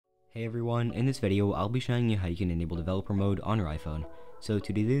Hey everyone, in this video I'll be showing you how you can enable developer mode on your iPhone. So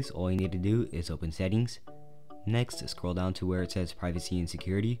to do this, all you need to do is open settings. Next, scroll down to where it says privacy and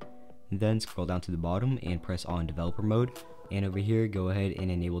security. Then scroll down to the bottom and press on developer mode. And over here, go ahead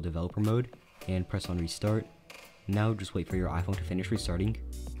and enable developer mode and press on restart. Now just wait for your iPhone to finish restarting.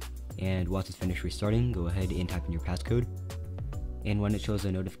 And once it's finished restarting, go ahead and type in your passcode. And when it shows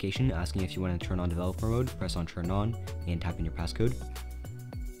a notification asking if you want to turn on developer mode, press on turn on and type in your passcode.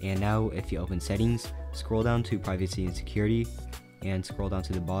 And now if you open settings, scroll down to privacy and security and scroll down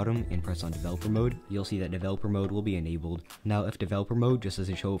to the bottom and press on developer mode. You'll see that developer mode will be enabled. Now if developer mode just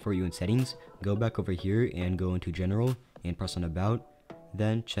doesn't show up for you in settings, go back over here and go into general and press on about.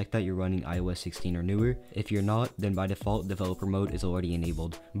 Then check that you're running iOS 16 or newer. If you're not, then by default developer mode is already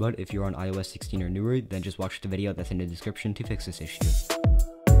enabled. But if you're on iOS 16 or newer, then just watch the video that's in the description to fix this issue.